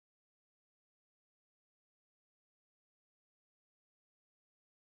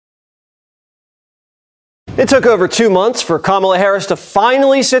It took over 2 months for Kamala Harris to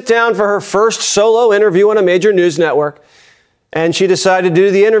finally sit down for her first solo interview on a major news network. And she decided to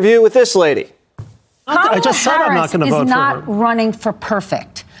do the interview with this lady. I just said I'm not going to vote for her. Kamala Harris is not running for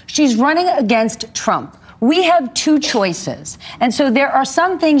perfect. She's running against Trump. We have two choices. And so there are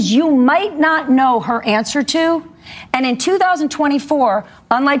some things you might not know her answer to. And in 2024,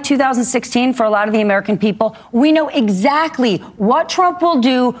 unlike 2016 for a lot of the American people, we know exactly what Trump will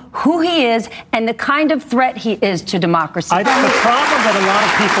do, who he is, and the kind of threat he is to democracy. I think the problem that a lot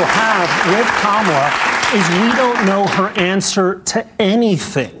of people have with Kamala is we don't know her answer to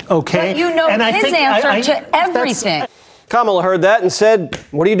anything, okay? But you know and his answer to everything. Kamala heard that and said,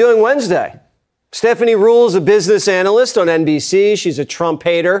 "What are you doing Wednesday?" Stephanie Ruhle is a business analyst on NBC. She's a Trump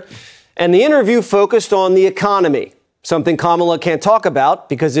hater. And the interview focused on the economy, something Kamala can't talk about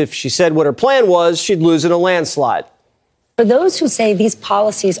because if she said what her plan was, she'd lose in a landslide. For those who say these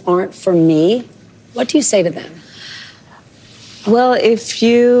policies aren't for me, what do you say to them? Well, if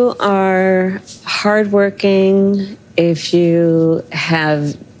you are hardworking, if you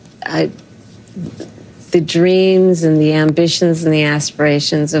have the dreams and the ambitions and the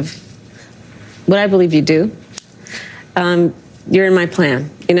aspirations of what I believe you do, you're in my plan.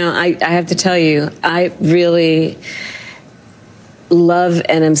 You know, I have to tell you, I really love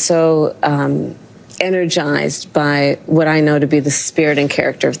and am so energized by what I know to be the spirit and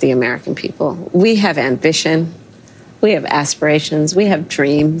character of the American people. We have ambition. We have aspirations. We have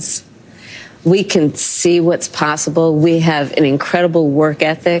dreams. We can see what's possible. We have an incredible work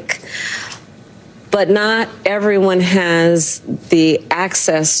ethic. But not everyone has the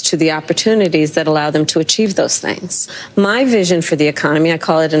access to the opportunities that allow them to achieve those things. My vision for the economy, I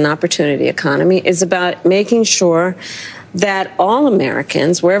call it an opportunity economy, is about making sure that all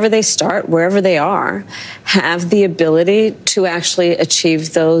Americans, wherever they start, wherever they are, have the ability to actually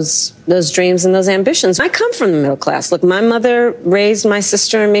achieve those dreams and those ambitions. I come from the middle class. Look, my mother raised my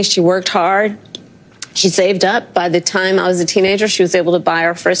sister and me. She worked hard. She saved up. By the time I was a teenager, she was able to buy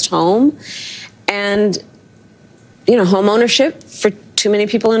our first home. And, you know, home ownership for too many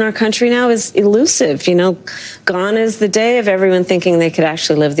people in our country now is elusive. You know, gone is the day of everyone thinking they could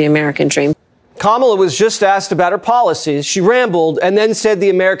actually live the American dream. Kamala was just asked about her policies. She rambled and then said the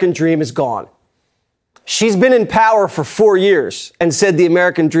American dream is gone. She's been in power for 4 years and said the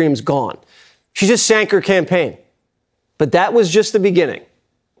American dream's gone. She just sank her campaign. But that was just the beginning.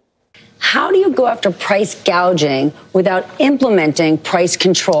 How do you go after price gouging without implementing price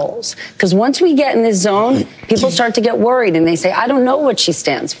controls? Because once we get in this zone, people start to get worried and they say, I don't know what she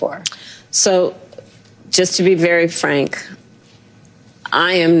stands for. So just to be very frank,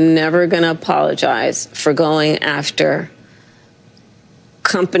 I am never going to apologize for going after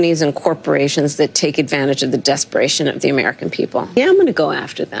companies and corporations that take advantage of the desperation of the American people. Yeah, I'm going to go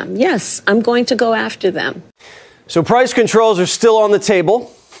after them. Yes, I'm going to go after them. So price controls are still on the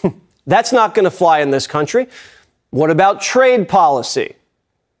table. That's not going to fly in this country. What about trade policy?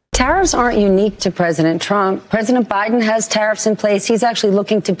 Tariffs aren't unique to President Trump. President Biden has tariffs in place. He's actually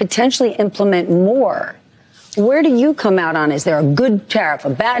looking to potentially implement more. Where do you come out on? Is there a good tariff,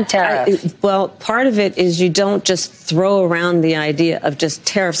 a bad tariff? Well, part of it is you don't just throw around the idea of just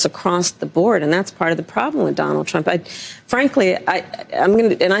tariffs across the board, and that's part of the problem with Donald Trump. Frankly,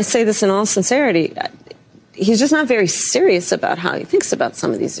 and I say this in all sincerity, he's just not very serious about how he thinks about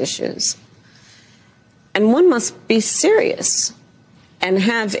some of these issues. And one must be serious and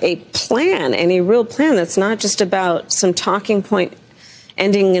have a plan, and a real plan that's not just about some talking point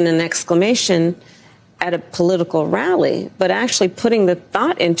ending in an exclamation at a political rally, but actually putting the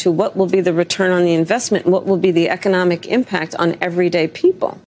thought into what will be the return on the investment, what will be the economic impact on everyday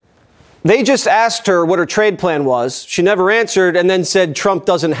people. They just asked her what her trade plan was. She never answered and then said Trump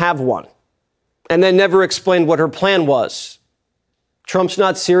doesn't have one. And then never explained what her plan was. Trump's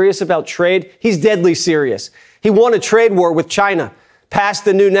not serious about trade. He's deadly serious. He won a trade war with China, passed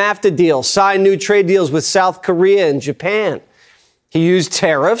the new NAFTA deal, signed new trade deals with South Korea and Japan. He used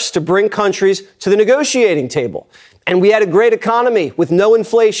tariffs to bring countries to the negotiating table. And we had a great economy with no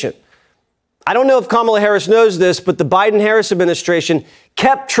inflation. I don't know if Kamala Harris knows this, but the Biden-Harris administration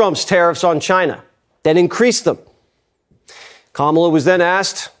kept Trump's tariffs on China, then increased them. Kamala was then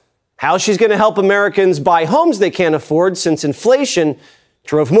asked how she's going to help Americans buy homes they can't afford since inflation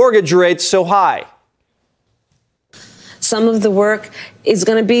drove mortgage rates so high. Some of the work is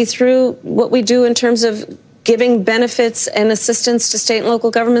going to be through what we do in terms of giving benefits and assistance to state and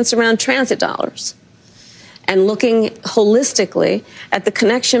local governments around transit dollars and looking holistically at the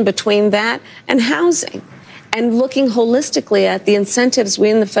connection between that and housing and looking holistically at the incentives we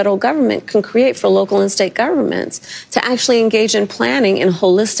in the federal government can create for local and state governments to actually engage in planning in a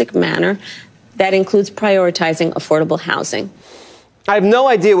holistic manner That includes prioritizing affordable housing. I have no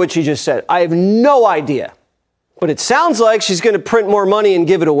idea what she just said. I have no idea. But it sounds like she's going to print more money and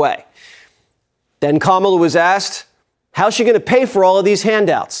give it away. Then Kamala was asked, how's she going to pay for all of these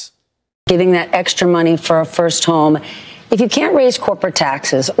handouts? Giving that extra money for a first home. If you can't raise corporate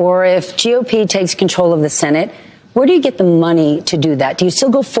taxes, or if GOP takes control of the Senate, where do you get the money to do that? Do you still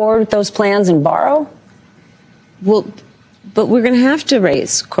go forward with those plans and borrow? Well, but we're going to have to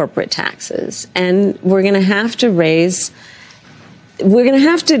raise corporate taxes, and we're going to have to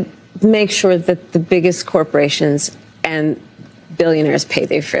make sure that the biggest corporations and billionaires pay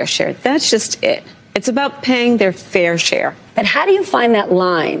their fair share. That's just it. It's about paying their fair share. But how do you find that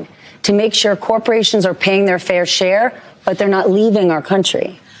line to make sure corporations are paying their fair share, but they're not leaving our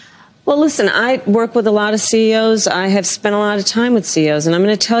country? Well, listen, I work with a lot of CEOs. I have spent a lot of time with CEOs, and I'm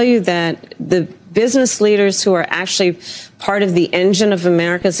going to tell you that the business leaders who are actually part of the engine of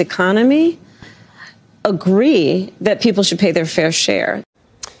America's economy agree that people should pay their fair share.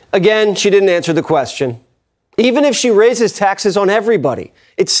 Again, she didn't answer the question. Even if she raises taxes on everybody,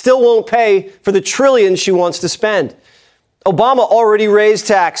 it still won't pay for the trillions she wants to spend. Obama already raised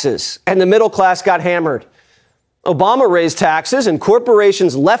taxes, and the middle class got hammered. Obama raised taxes, and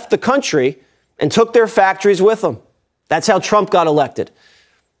corporations left the country and took their factories with them. That's how Trump got elected.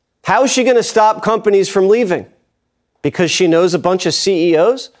 How is she going to stop companies from leaving? Because she knows a bunch of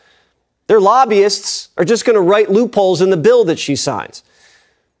CEOs? Their lobbyists are just going to write loopholes in the bill that she signs.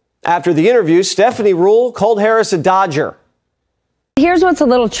 After the interview, Stephanie Ruhle called Harris a dodger. Here's what's a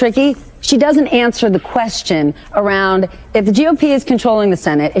little tricky. She doesn't answer the question around if the GOP is controlling the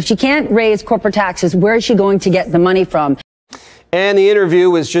Senate, if she can't raise corporate taxes, where is she going to get the money from? And the interview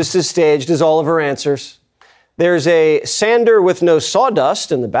was just as staged as all of her answers. There's a sander with no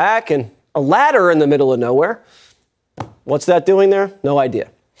sawdust in the back and a ladder in the middle of nowhere. What's that doing there? No idea.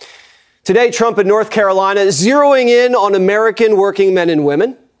 Today, Trump in North Carolina is zeroing in on American working men and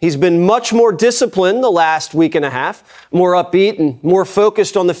women. He's been much more disciplined the last week and a half, more upbeat and more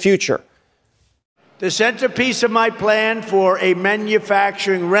focused on the future. The centerpiece of my plan for a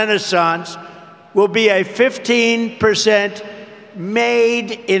manufacturing renaissance will be a 15%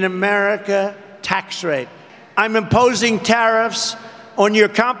 made in America tax rate. I'm imposing tariffs on your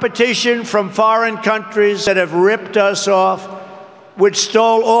competition from foreign countries that have ripped us off, which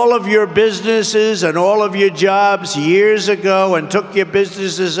stole all of your businesses and all of your jobs years ago and took your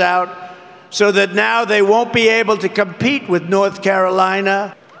businesses out so that now they won't be able to compete with North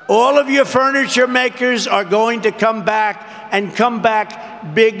Carolina. All of your furniture makers are going to come back and come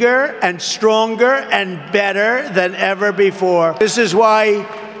back bigger and stronger and better than ever before. This is why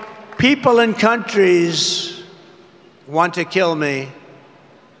people in countries want to kill me.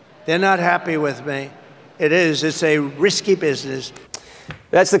 They're not happy with me. It's a risky business.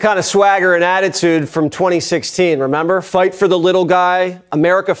 That's the kind of swagger and attitude from 2016, remember? Fight for the little guy,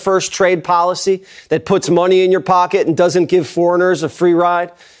 America First trade policy that puts money in your pocket and doesn't give foreigners a free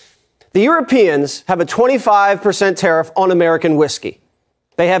ride. The Europeans have a 25% tariff on American whiskey.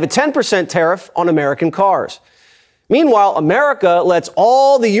 They have a 10% tariff on American cars. Meanwhile, America lets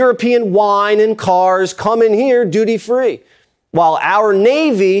all the European wine and cars come in here duty-free, while our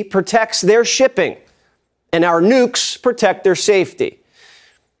Navy protects their shipping and our nukes protect their safety.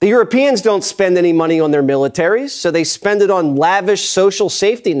 The Europeans don't spend any money on their militaries, so they spend it on lavish social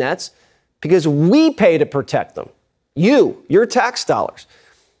safety nets because we pay to protect them. Your tax dollars.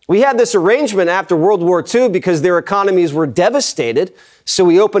 We had this arrangement after World War II because their economies were devastated, so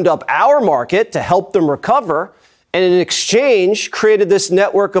we opened up our market to help them recover, and in exchange created this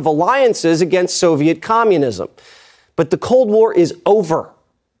network of alliances against Soviet communism. But the Cold War is over,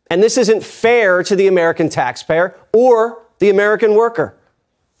 and this isn't fair to the American taxpayer or the American worker.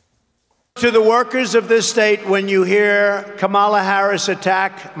 To the workers of this state, when you hear Kamala Harris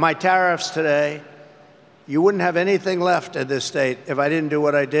attack my tariffs today, you wouldn't have anything left in this state if I didn't do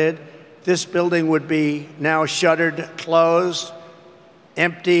what I did. This building would be now shuttered, closed,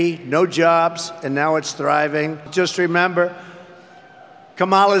 empty, no jobs, and now it's thriving. Just remember,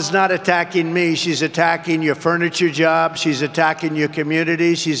 Kamala's not attacking me. She's attacking your furniture jobs. She's attacking your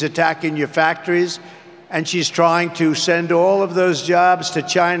communities. She's attacking your factories. And she's trying to send all of those jobs to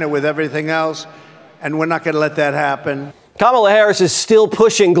China with everything else. And we're not going to let that happen. Kamala Harris is still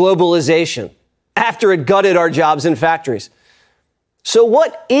pushing globalization after it gutted our jobs and factories. So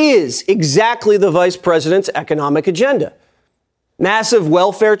what is exactly the vice president's economic agenda? Massive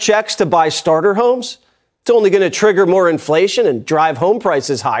welfare checks to buy starter homes? It's only going to trigger more inflation and drive home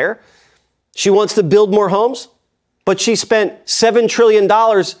prices higher. She wants to build more homes, but she spent $7 trillion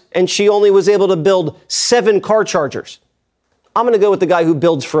and she only was able to build 7 car chargers. I'm going to go with the guy who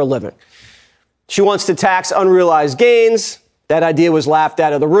builds for a living. She wants to tax unrealized gains. That idea was laughed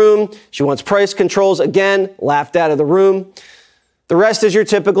out of the room. She wants price controls. Again, laughed out of the room. The rest is your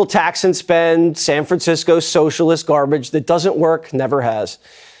typical tax and spend, San Francisco socialist garbage that doesn't work, never has.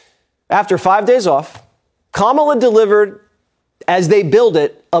 After 5 days off, Kamala delivered, as they build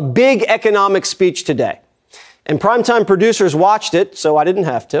it, a big economic speech today. And primetime producers watched it, so I didn't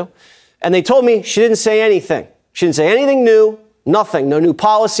have to. And they told me she didn't say anything. She didn't say anything new, nothing, no new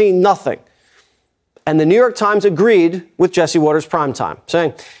policy, nothing. And the New York Times agreed with Jesse Watters' primetime,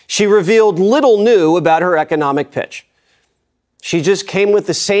 saying she revealed little new about her economic pitch. She just came with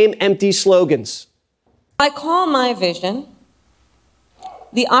the same empty slogans. I call my vision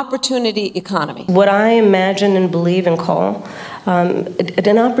the opportunity economy. What I imagine and believe and call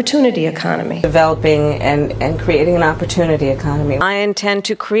an opportunity economy. Developing and creating an opportunity economy. I intend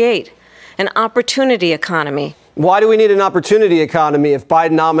to create an opportunity economy. Why do we need an opportunity economy if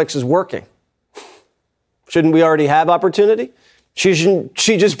Bidenomics is working? Shouldn't we already have opportunity? Shouldn't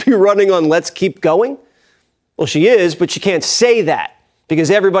she just be running on let's keep going? Well, she is, but she can't say that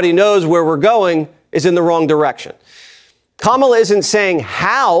because everybody knows where we're going is in the wrong direction. Kamala isn't saying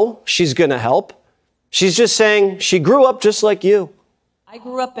how she's going to help. She's just saying she grew up just like you. I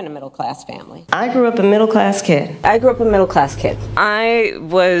grew up in a middle-class family. I grew up a middle-class kid. I grew up a middle-class kid. I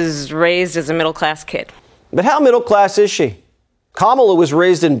was raised as a middle-class kid. But how middle class is she? Kamala was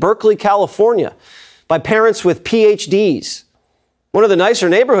raised in Berkeley, California, by parents with PhDs. One of the nicer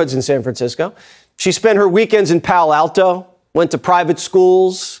neighborhoods in San Francisco. She spent her weekends in Palo Alto, went to private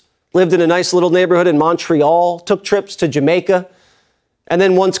schools, lived in a nice little neighborhood in Montreal, took trips to Jamaica, and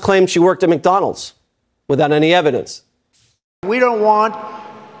then once claimed she worked at McDonald's without any evidence. We don't want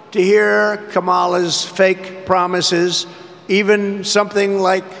to hear Kamala's fake promises, even something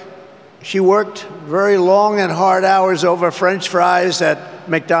like she worked very long and hard hours over French fries at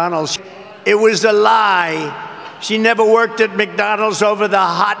McDonald's. It was a lie. She never worked at McDonald's over the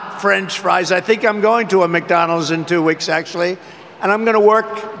hot French fries. I think I'm going to a McDonald's in 2 weeks, actually, and I'm going to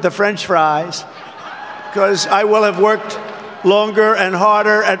work the French fries because I will have worked longer and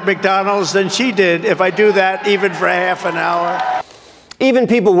harder at McDonald's than she did if I do that even for half an hour. Even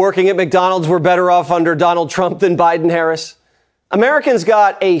people working at McDonald's were better off under Donald Trump than Biden-Harris. Americans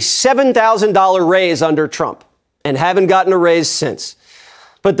got a $7,000 raise under Trump and haven't gotten a raise since.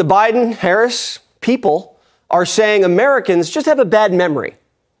 But the Biden-Harris people are saying Americans just have a bad memory.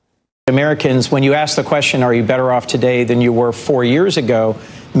 Americans, when you ask the question, are you better off today than you were 4 years ago,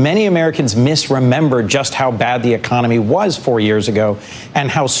 many Americans misremember just how bad the economy was 4 years ago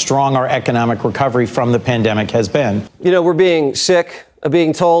and how strong our economic recovery from the pandemic has been. You know, we're being sick of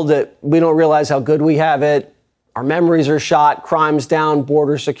being told that we don't realize how good we have it. Our memories are shot, crime's down,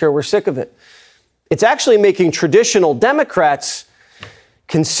 borders secure. We're sick of it. It's actually making traditional Democrats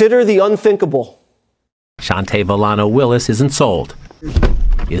consider the unthinkable. Shante Villano-Willis isn't sold.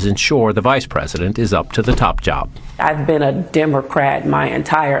 Isn't sure the vice president is up to the top job. I've been a Democrat my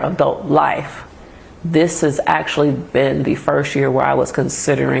entire adult life. This has actually been the first year where I was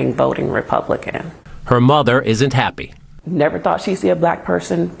considering voting Republican. Her mother isn't happy. Never thought she'd see a black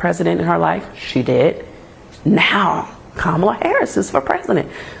person president in her life. She did. Now, Kamala Harris is for president.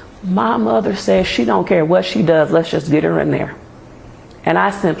 My mother says she don't care what she does, let's just get her in there. And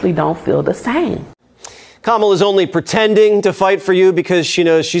I simply don't feel the same. Kamala's only pretending to fight for you because she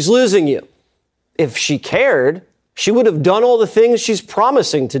knows she's losing you. If she cared, she would have done all the things she's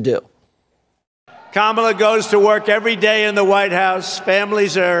promising to do. Kamala goes to work every day in the White House.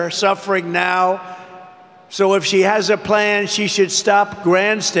 Families are suffering now. So if she has a plan, she should stop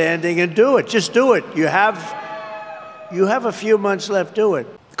grandstanding and do it. Just do it. You have a few months left. Do it.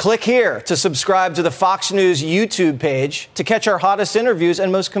 Click here to subscribe to the Fox News YouTube page to catch our hottest interviews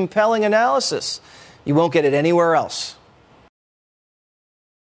and most compelling analysis. You won't get it anywhere else.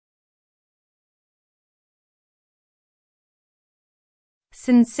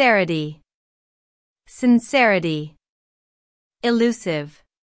 Sincerity. Sincerity. Elusive.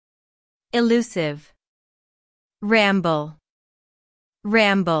 Elusive. Ramble.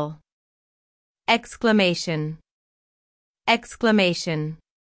 Ramble. Exclamation. Exclamation.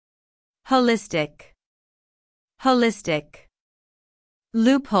 Holistic. Holistic.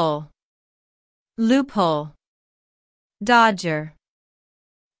 Loophole. Loophole. Dodger.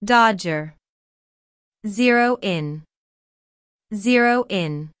 Dodger. Zero in. Zero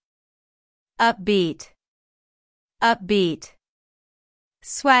in. Upbeat. Upbeat.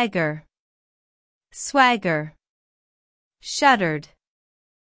 Swagger. Swagger. Shuttered.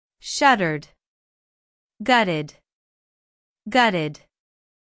 Shuttered. Gutted. Gutted.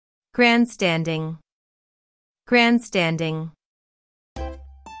 Grandstanding. Grandstanding.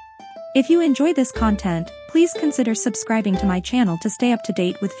 If you enjoy this content, please consider subscribing to my channel to stay up to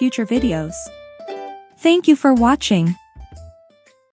date with future videos. Thank you for watching.